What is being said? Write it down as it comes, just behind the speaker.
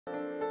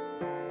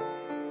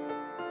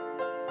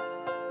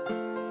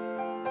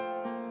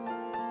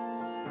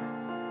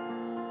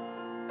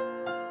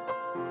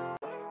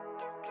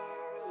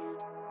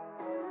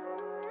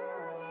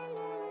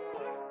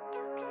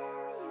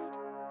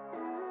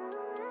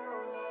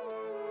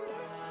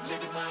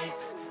living life,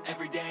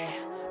 every day,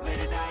 late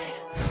at night,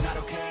 not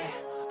okay.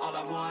 All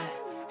I want,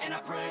 and I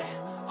pray,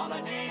 all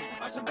I need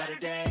are some better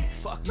days.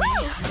 Fuck me,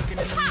 I'm looking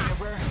in the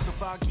mirror, so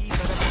foggy,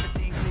 but I've never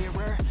seen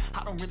clearer.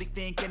 I don't really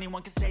think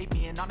anyone can save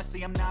me, and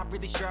honestly I'm not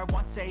really sure I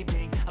want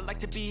saving. I like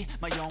to be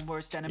my own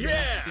worst enemy.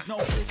 There's no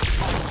risk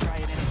if I don't try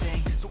at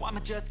anything, so I'ma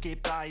just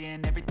keep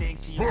buying everything.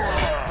 See you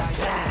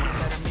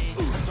better me.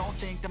 I don't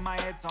think that my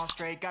head's on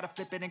straight, gotta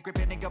flip it and grip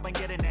it and go and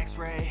get an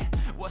x-ray.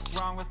 What's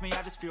wrong with me?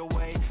 I just feel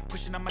weight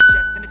pushing on my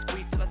chest and it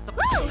squeezes till I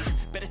suffocate.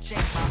 Better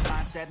change my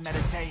mindset,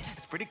 meditate.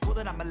 It's pretty cool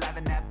that I'm alive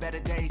and have better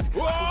days.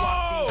 Whoa!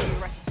 I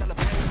should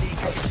celebrate. Think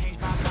I can change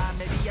my mind,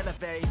 maybe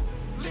elevate.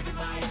 Living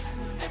life,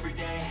 every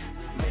day,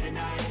 late at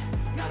night,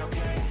 not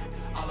okay.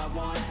 All I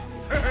want,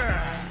 all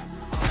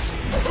I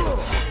need,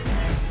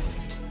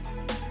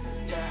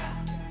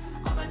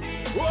 yeah. All I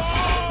need,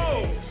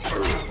 whoa!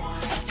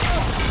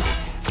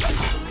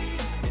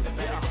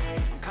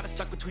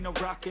 Stuck between a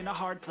rock and a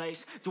hard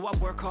place. Do I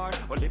work hard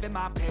or live at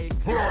my pace?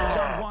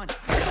 I don't want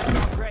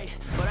not great,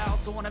 but I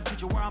also want a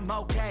future where I'm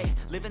okay.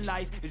 Living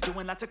life is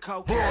doing lots of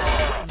coke. Wait,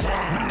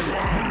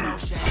 no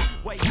shame.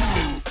 Wait,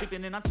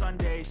 sleeping in on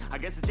Sundays. I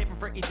guess it's different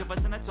for each of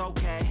us and that's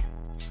okay.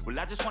 Well,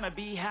 I just want to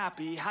be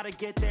happy. How to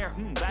get there?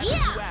 Glad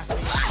you asked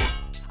me.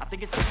 I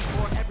think it's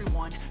different for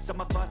everyone. Some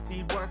of us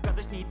need work,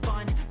 others need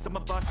fun. Some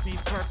of us need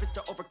purpose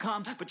to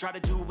overcome. But try to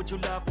do what you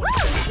love when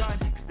it's done.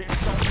 Cause there's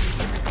so many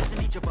differences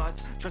in each of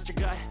us. Trust your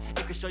gut,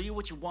 it can show you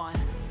what you want.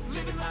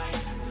 Living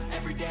life,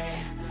 every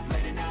day,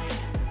 late at night,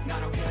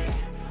 not okay.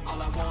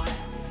 All I want,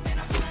 and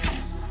I pray,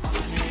 all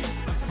I need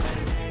are some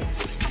better days.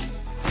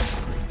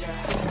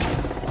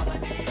 Yeah, all I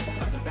need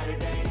are some better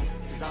days.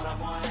 Cause all I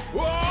want,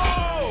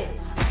 whoa!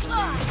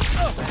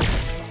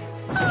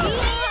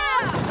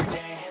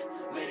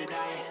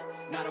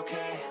 Not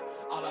okay,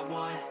 all I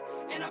want,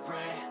 and I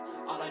pray,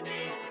 all I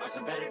need are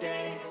some better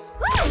days.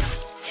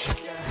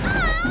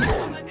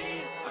 Yeah, all I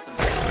need are some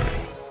better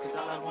days. Cause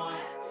all I want,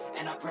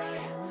 and I pray,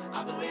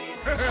 I believe.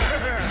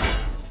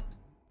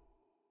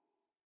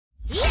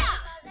 Yeah!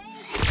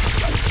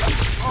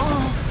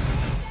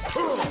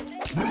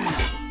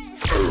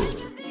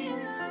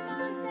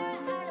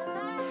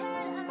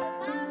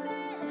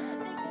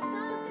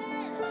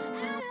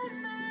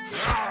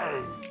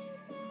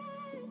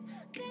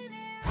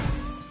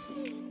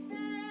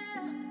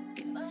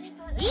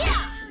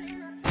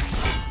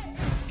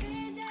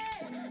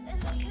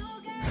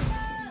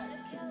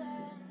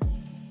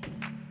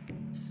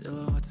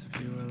 Silhouettes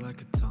of you are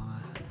like a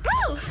taunt.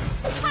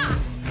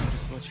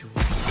 Just what you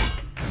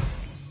want.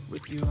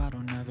 With you I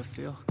don't ever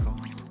feel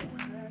calm.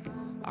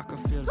 I can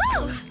feel the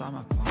sweat inside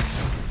my palm.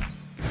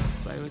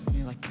 Play with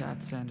me like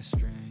cats and a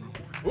string.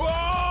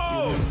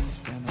 Whoa! You don't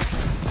understand the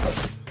pain.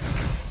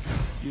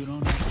 You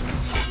don't ever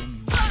wanna give me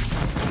money.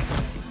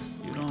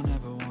 You don't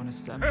ever wanna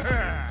set me free. You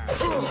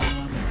don't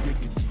wanna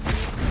dig into you.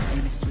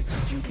 And it's twisted,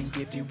 you've been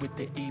gifted with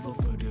the evil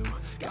voodoo.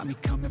 Got me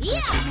coming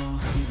back for more,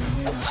 even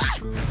when I'm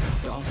true.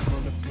 Dolls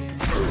full of pins,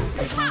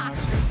 make my heart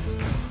straight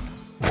through.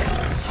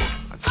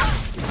 I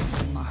got you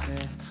in my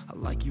head, I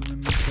like you in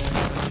my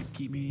bed. You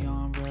keep me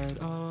on red,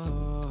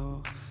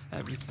 oh.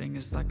 Everything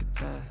is like a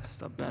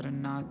test. I better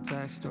not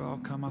text or I'll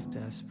come off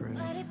desperate.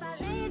 But if I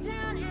lay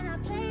down and I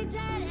play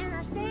dead and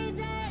I stay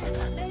dead,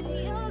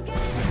 baby you'll get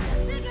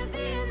sick of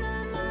being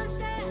the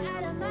monster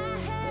out of my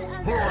head.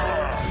 I'm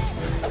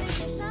gonna think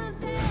of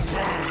something.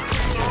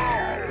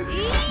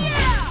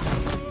 Yeah!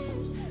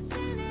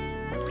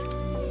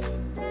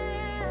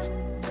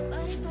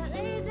 But if I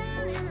lay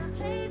down and I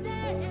play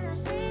dead and I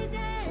stay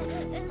dead,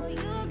 then will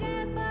you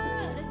get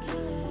bored of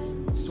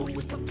killing? So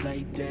if I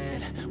play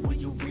dead, will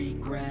you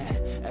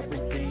regret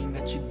everything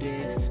that you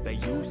did,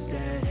 that you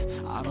said?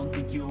 I don't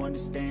think you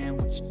understand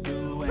what you're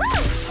doing.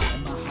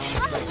 And my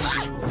heart's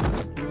like you from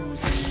the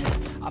bruising.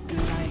 I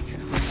feel like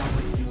when I'm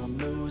with you I'm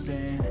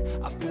losing.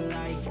 I feel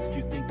like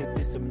you think that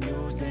this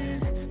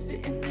amusing.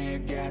 Sitting there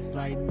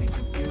gaslighting me,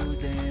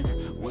 confusing.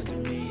 Was it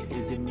me?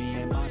 Is it me?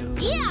 Am I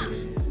deluded? Yeah!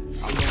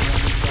 I'm the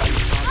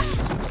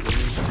one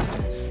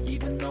who's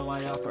even though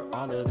I offer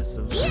all of the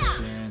solutions.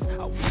 Yeah!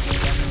 I wish you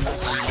never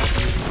left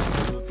me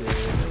stupid.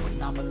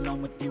 When I'm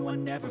alone with you I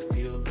never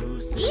feel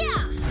lucid.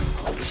 Yeah!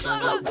 I wish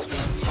I wasn't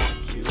strong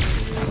like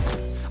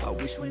Cupid. I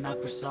wish when I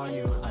first saw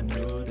you I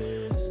knew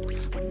this.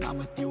 When I'm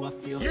with you I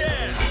feel so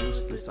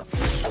useless. I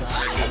feel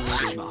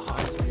diluted, my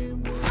heart's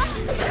been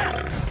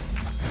wounded.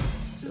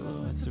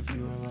 Silhouettes of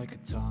you are like a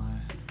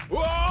taunt.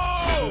 Whoa!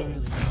 I really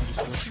know just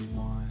what you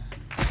want.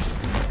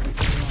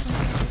 With you I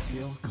don't ever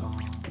feel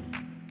calm.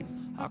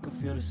 I can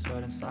feel the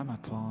sweat inside my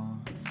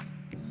palm.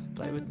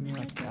 Play with me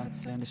like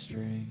cats and a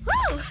string.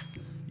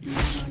 You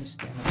don't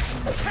understand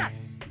the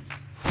pain.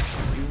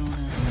 You don't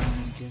ever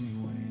wanna give me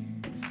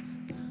wings.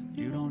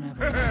 You don't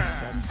ever wanna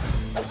set me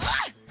free.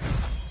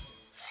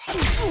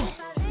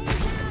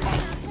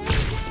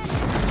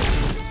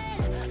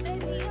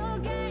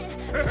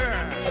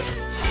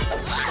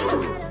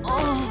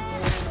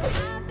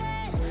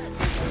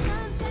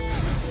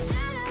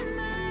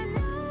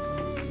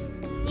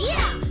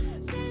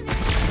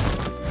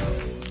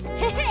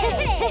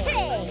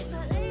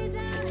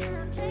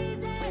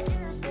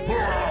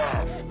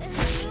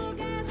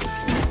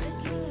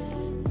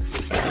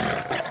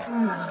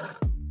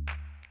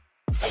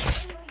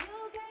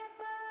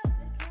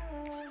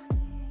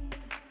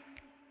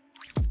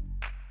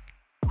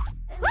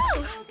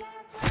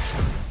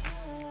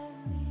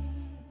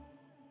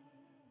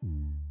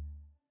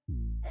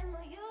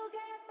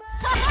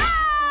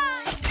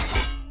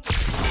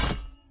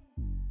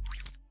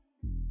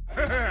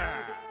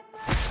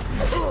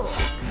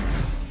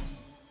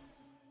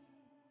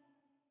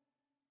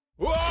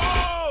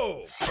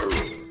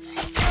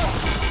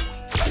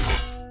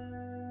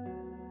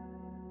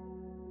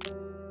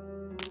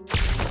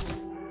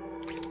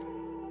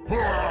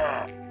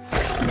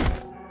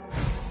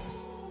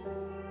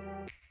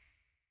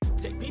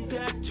 Take me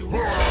back to a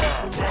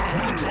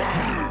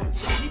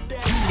Take me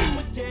back to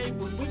a day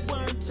when we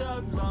weren't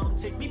alone.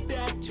 Take me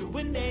back to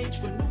an age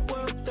when the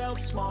world felt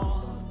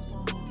small.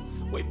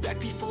 Way back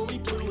before we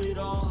blew it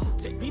all.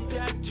 Take me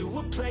back to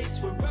a place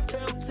where I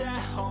felt at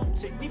home.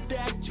 Take me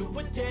back to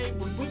a day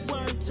when we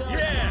weren't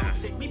alone.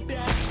 Take me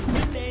back to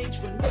an age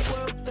when the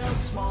world felt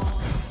small.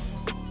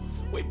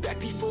 Way back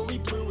before we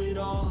blew it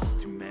all.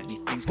 Too many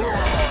things going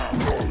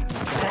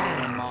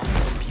on.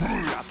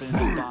 People dropping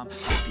a bomb.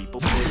 People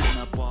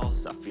putting up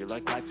walls. I feel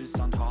like life is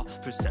on hold.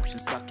 Perception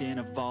stuck in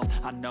a vault.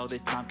 I know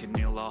that time can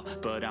heal all,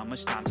 but how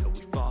much time till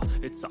we fall?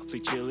 It's awfully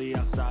chilly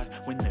outside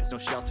when there's no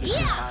shelter to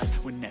hide.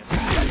 When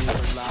everything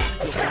is alive,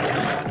 you'll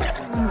find out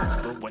some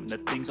time. But when the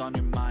things on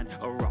your mind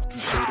are all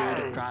considered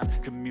a crime,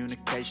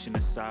 communication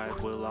aside,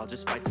 we'll all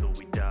just fight till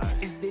we die.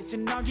 Is this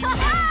an argument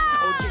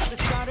or just the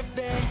start of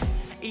it?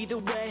 Either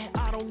way,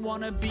 I don't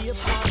wanna be a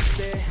part of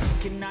it.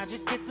 Can I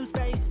just get some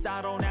space?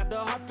 I don't have the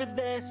heart for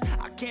this.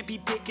 I can't be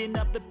picking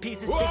up the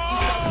pieces,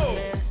 fixing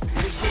this.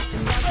 Is this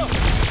an argument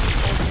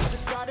or just the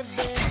start of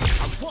it?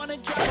 I wanna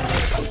drive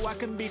away so I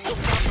can be so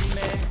far from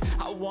it.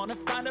 I wanna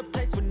find a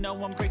place where no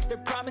one breaks their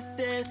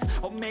promises.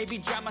 Or maybe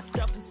drown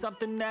myself in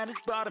something that is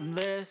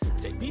bottomless.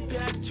 Take me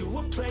back to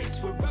a place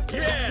where I felt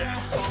at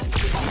home.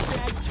 Take me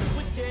back to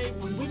a day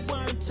when we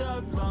weren't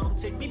alone.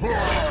 Take me back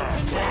to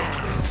an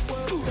age when the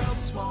world felt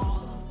small.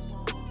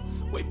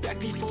 Way back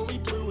before we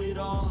blew it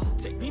all.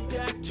 Take me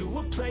back to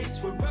a place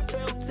where I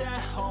felt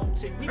at home.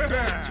 Take me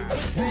back to a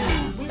day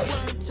when we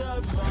weren't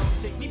alone.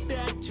 Take me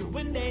back to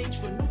an age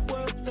when the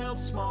world felt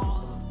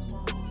small.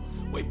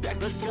 Way back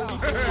before we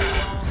blew it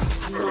all.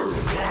 I know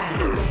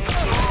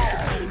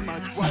it's pretty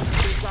much worse,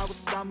 'cause I was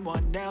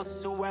someone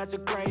else who has a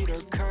greater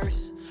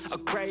curse, a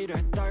greater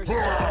thirst for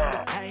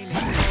the pain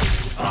and hurt.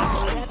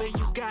 Whatever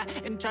you got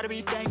and try to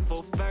be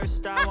thankful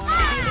first. I wanna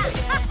feel it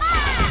again.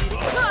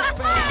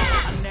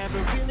 I never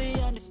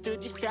really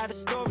understood just how the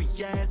story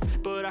ends,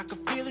 but I can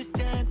feel it's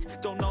tense.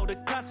 Don't know the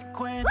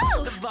consequence.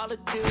 The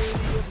volatility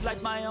of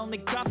life, my only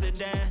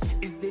confidence.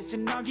 Is this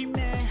an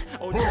argument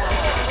or just a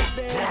part of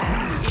it?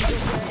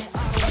 Either way, I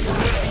don't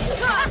wanna be a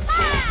part of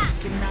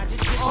it. Can I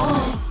just get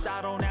this?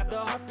 I don't have the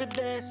heart for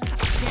this. I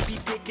can't be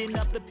picking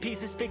up the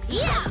pieces, fixing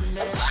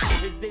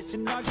this. Is this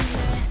an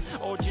argument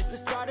or just the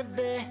start of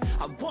it?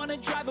 I wanna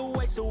drive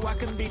away so I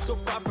can be so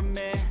far from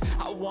it.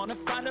 I wanna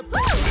find a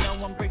place where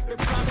no one breaks their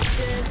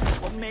promises.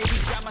 Or maybe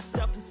drown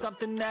myself in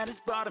something that is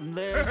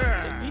bottomless.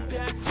 Take me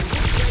back to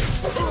a place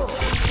where I felt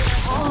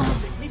at home.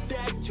 Take me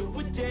back to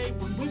a day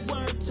when we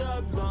weren't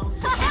alone.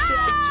 Take me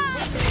back to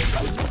an age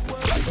when the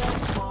world felt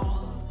small.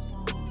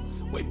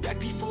 Way back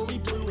before we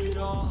blew it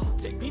all.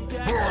 Take me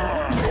back to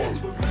a place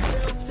where I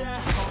felt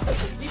at home.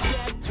 Take me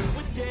back to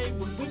a day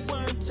when we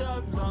weren't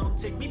alone.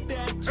 Take me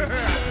back to an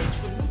age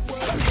when the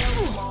world felt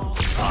small.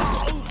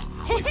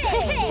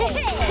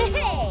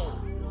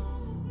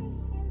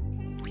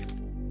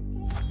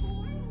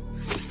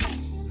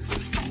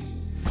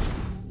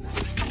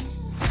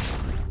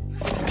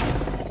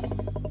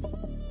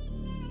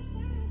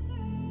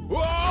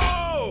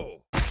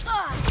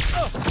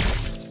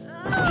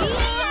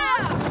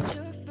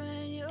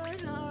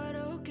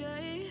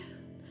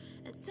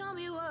 Tell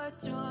me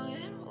what's wrong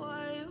and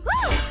why you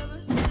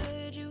never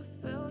said you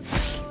felt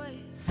that way.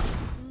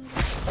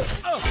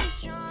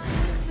 Just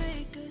trying to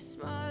fake a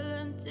smile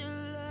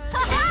until I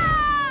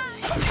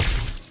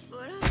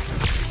but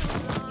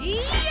I'm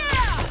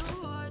not to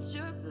watch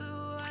your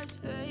blue eyes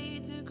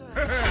fade to gray.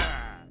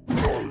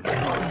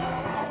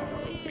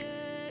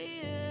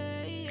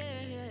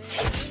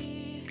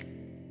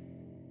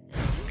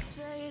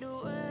 Fade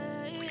away.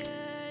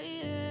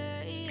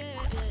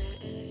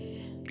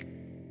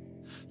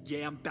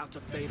 Yeah, I'm about to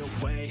fade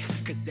away,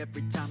 'cause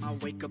every time I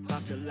wake up I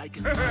feel like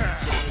it's my day.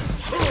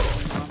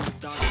 All the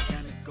dark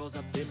chemicals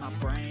up in my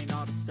brain.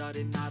 All of a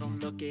sudden I don't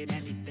look at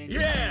anything the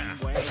same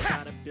way.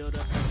 Gotta build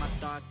up all my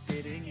thoughts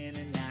sitting in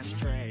an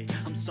ashtray.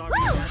 I'm sorry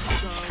that's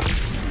so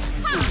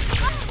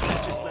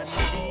just let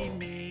me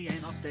be me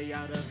and I'll stay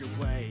out of your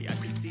way. I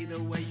can see the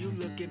way you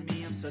look at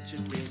me, I'm such a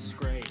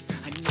disgrace.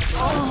 I never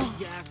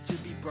really asked to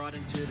be brought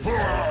into this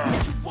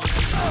place. You want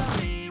to love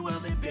me? Well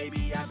then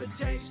baby have a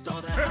taste.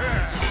 All that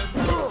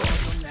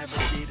will never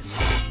be the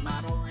same.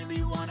 I don't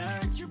really wanna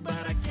hurt you,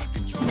 but I can't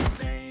control the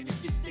pain.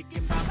 If you're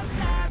sticking by my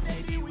side,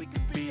 maybe we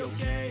could be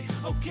okay.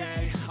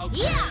 Okay,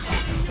 okay.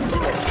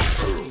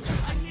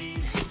 I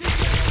need to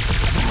get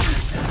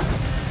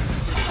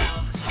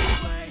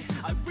away.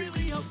 I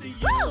really hope that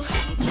you will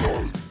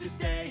choose to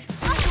stay.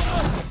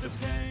 The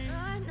pain.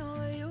 I know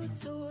you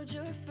told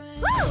your friend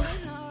you're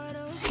not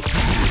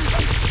okay.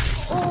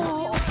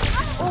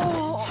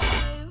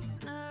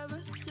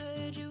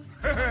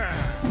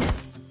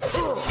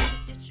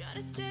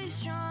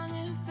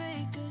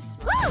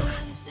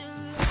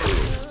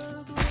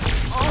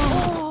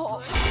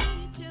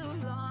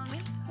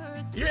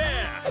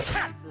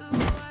 Blue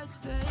eyes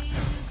fade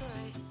to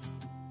gray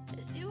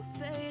as you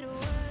fade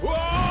away. Whoa!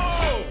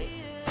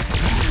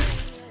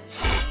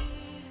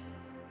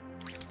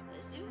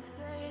 As you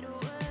fade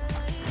away.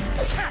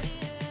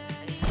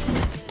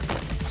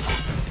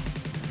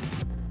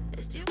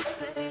 As you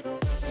fade away.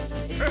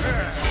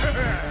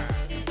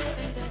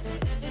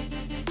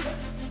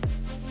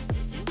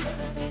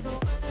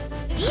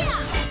 Yeah!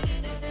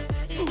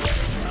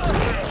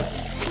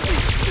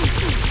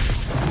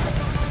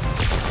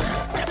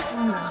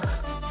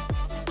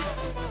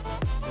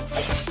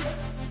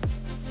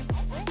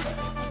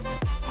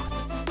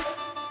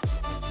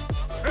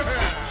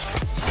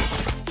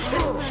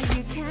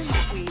 You can,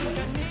 sweetie.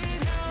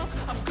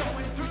 I'm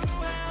going through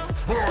hell.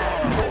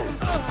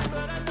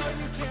 But I know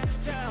you can't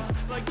tell.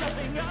 Like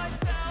nothing I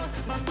felt.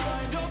 My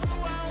mind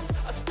overwhelms.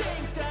 I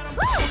think that I'm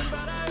fine,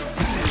 but I hope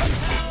I can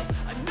help.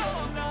 I know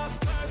I'm not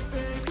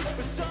perfect,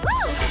 but something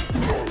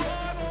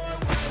far more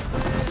worth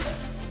it.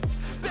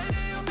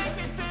 Baby, you make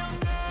me feel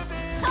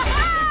nervous.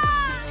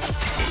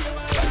 You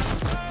have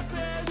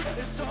purpose.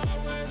 It's all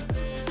worth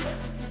it.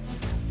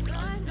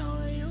 I know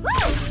you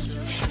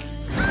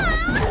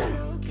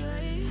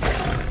okay.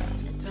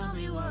 Tell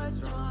me what's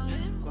wrong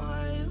and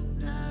why you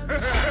never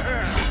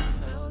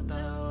felt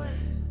that way.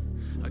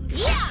 I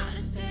guess I'm trying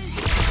to stay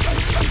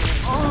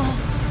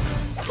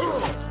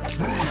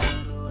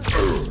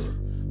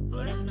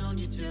but I've known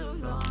you too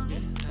long.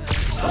 It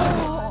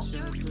hurts.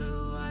 Your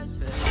blue eyes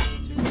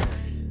fade to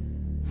gray.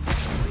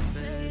 You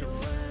fade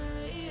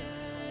away.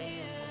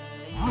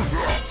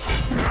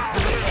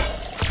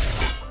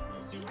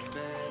 As you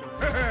fade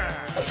away.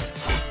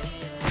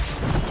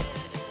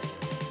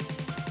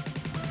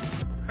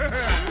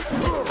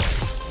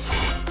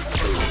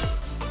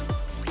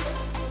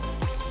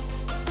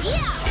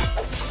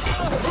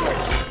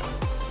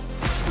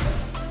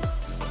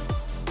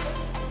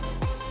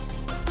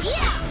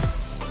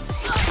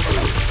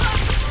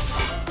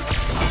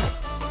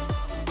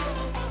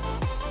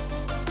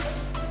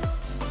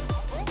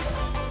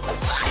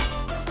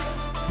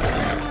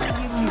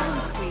 You can,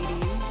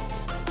 sweetie.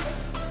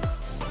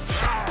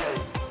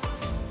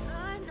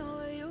 I know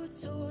you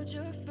told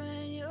your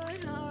friend you're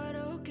not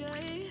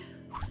okay.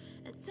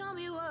 And tell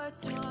me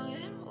what's wrong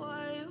and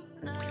why you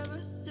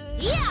never say.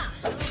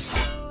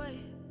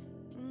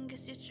 And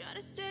guess you're trying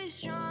to stay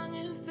strong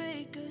and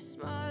fake a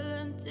smile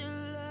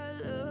until I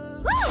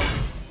love you.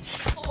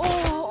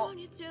 I've known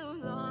you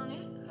too long,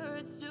 it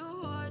hurts to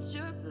watch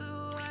your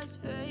blue eyes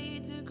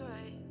fade to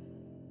gray.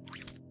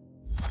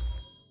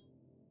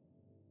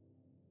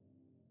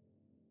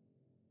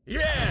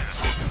 Yeah!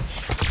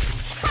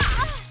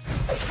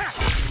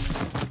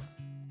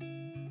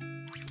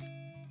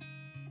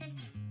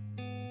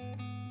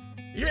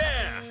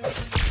 Yeah!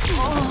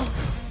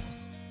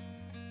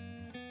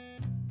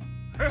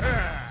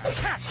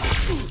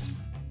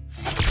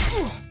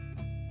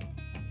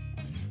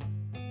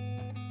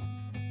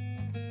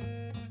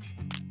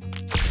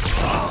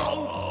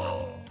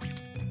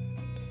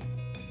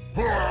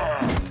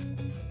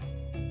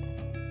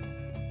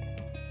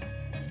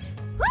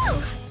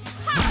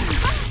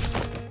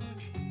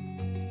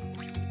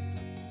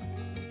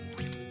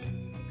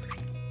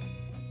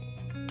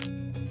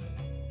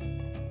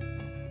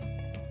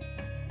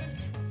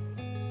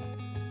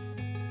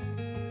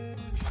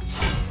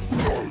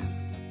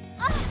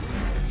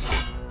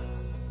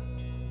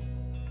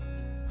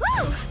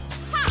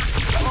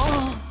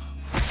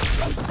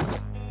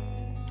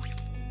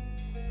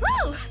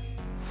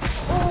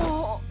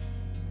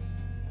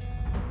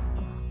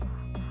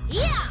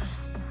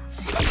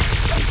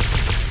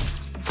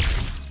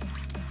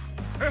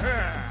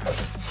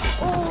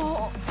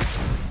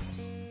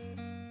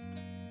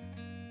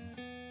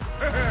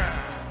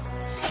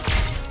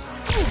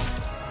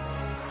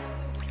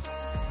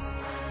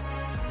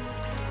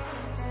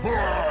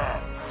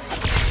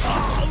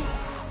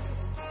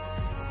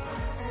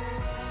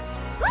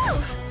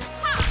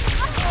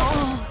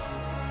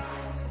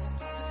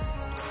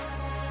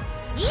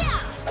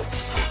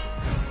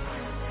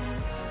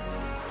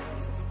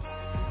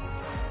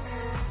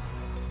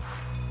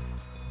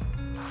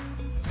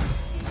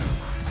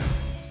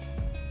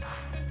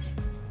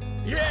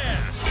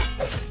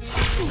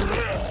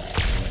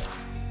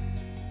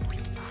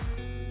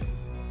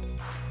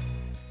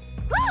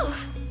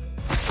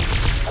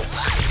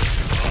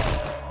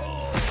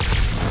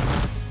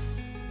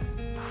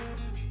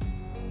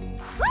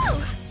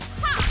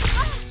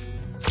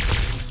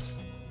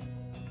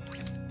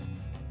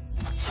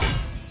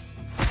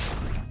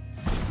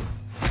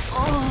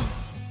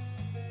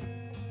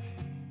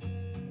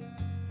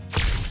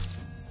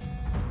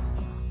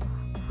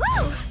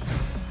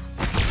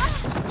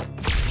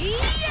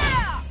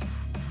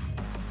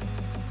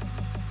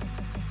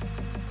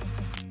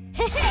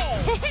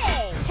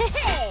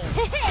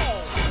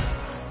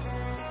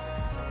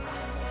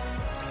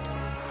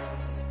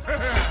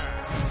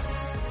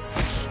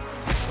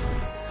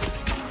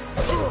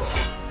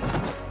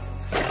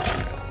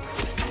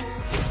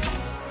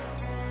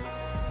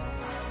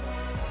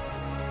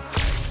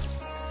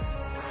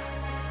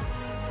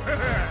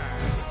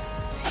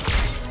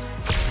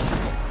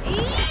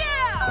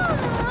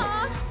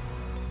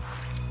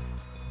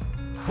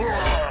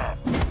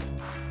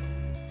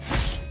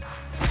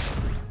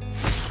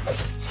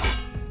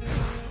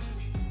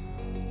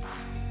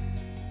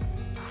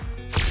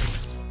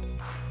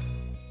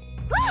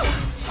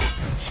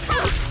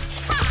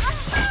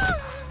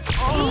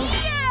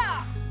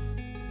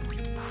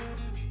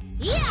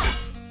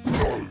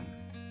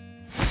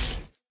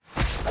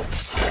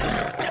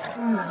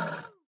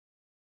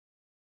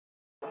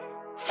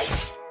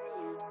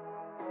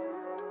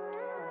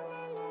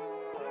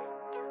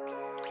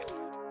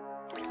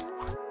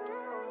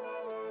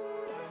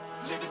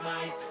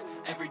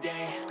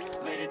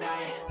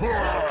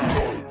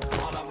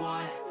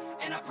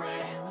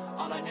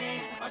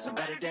 some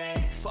better days.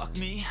 Fuck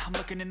me, I'm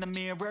looking in the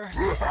mirror.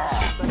 So far,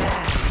 but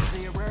I'm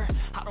clearer.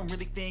 I don't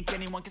really think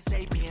anyone can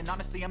save me, and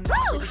honestly, I'm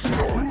not really sure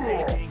what's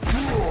saving.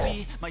 I like to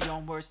be my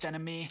own worst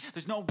enemy.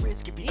 There's no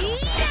risk if you don't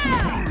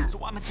try,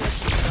 so I'ma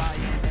just keep trying.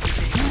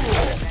 Everything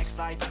the next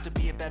life, have to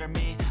be a better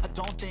me. I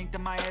don't think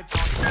that my head's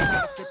on straight.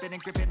 Gotta flip it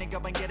and grip it and go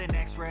and get an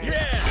x-ray.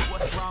 Yeah!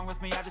 What's wrong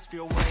with me? I just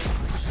feel weight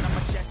pushing on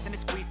my chest and it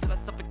squeezes till I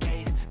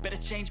suffocate. Better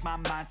change my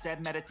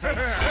mindset, meditate.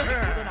 Feel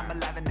that I'm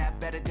alive and have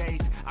better days.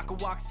 I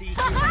could walk, see, hear,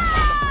 and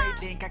celebrate.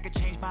 Think I could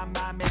change my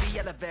mind, maybe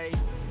elevate.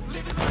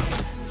 Living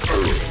life,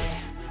 every day,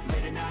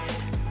 late at night,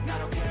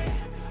 not okay.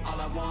 All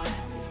I want,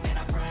 and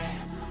I pray,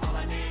 all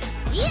I need.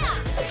 Yeah!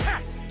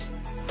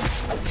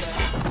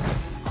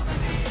 All I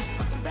need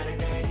are some better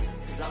days.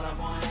 Cause all I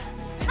want,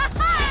 and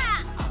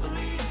I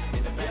believe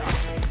in the better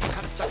days.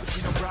 Kinda stuck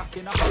between a rock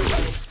and a hard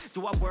place.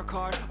 Do I work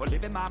hard or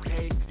live at my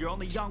pace? You're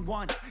only young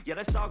once, yeah,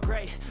 that's all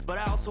great, but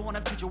I also want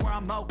a future where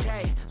I'm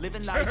okay.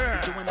 Living life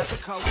is doing that for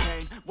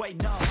cocaine.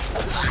 Wait, no,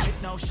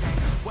 it's no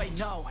shame. Wait,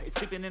 no, it's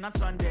sleeping in on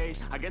Sundays.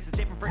 I guess it's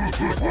different for each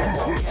of us, but it's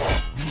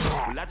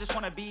okay. Well, I just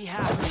wanna be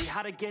happy.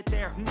 How to get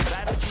there?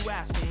 Glad that you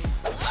asked me.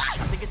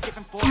 I think it's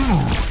different for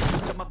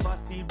us. Some of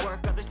us need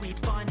work, others need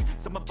fun.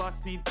 Some of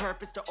us need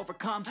purpose to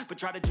overcome. But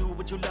try to do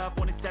what you love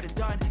when it's said and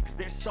done. Cause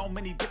there's so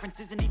many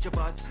differences in each of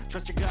us.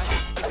 Trust your gut,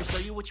 it can show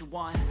you what you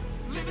want.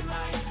 Living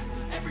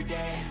life, every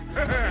day,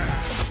 not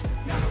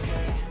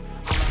okay.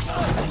 All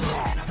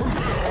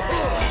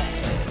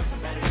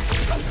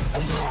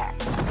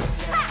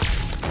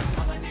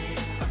I need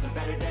are some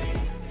better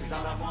days. Cause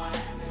all I want,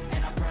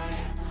 and I pray,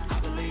 I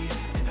believe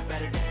in the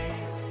better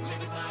days.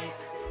 Living life,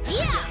 every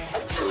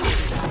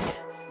day,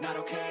 not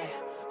okay.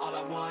 All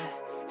I want,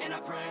 and I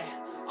pray,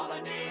 all I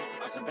need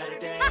are some better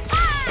days.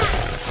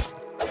 Cause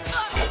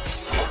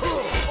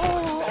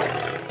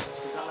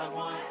all I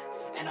want,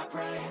 and I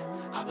pray,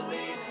 I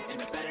believe in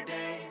the better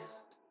days.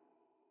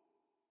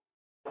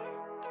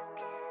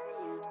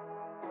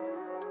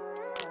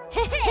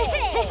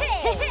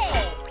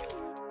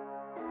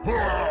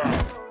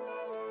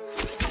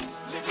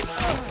 Living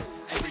life,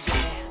 every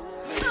day,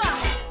 late at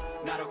night,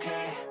 not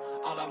okay.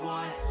 All I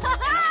want,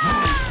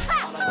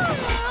 all I need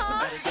are some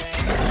better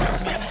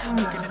days. Me, I'm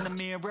looking in the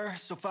mirror,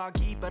 so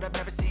foggy, but I've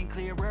never seen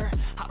clearer.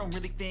 I don't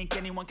really think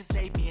anyone can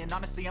save me, and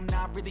honestly, I'm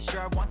not really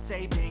sure I want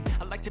saving.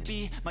 I like to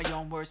be my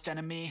own worst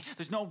enemy.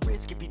 There's no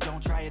risk if you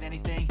don't try at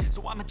anything,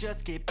 so I'ma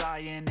just keep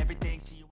buying everything. See you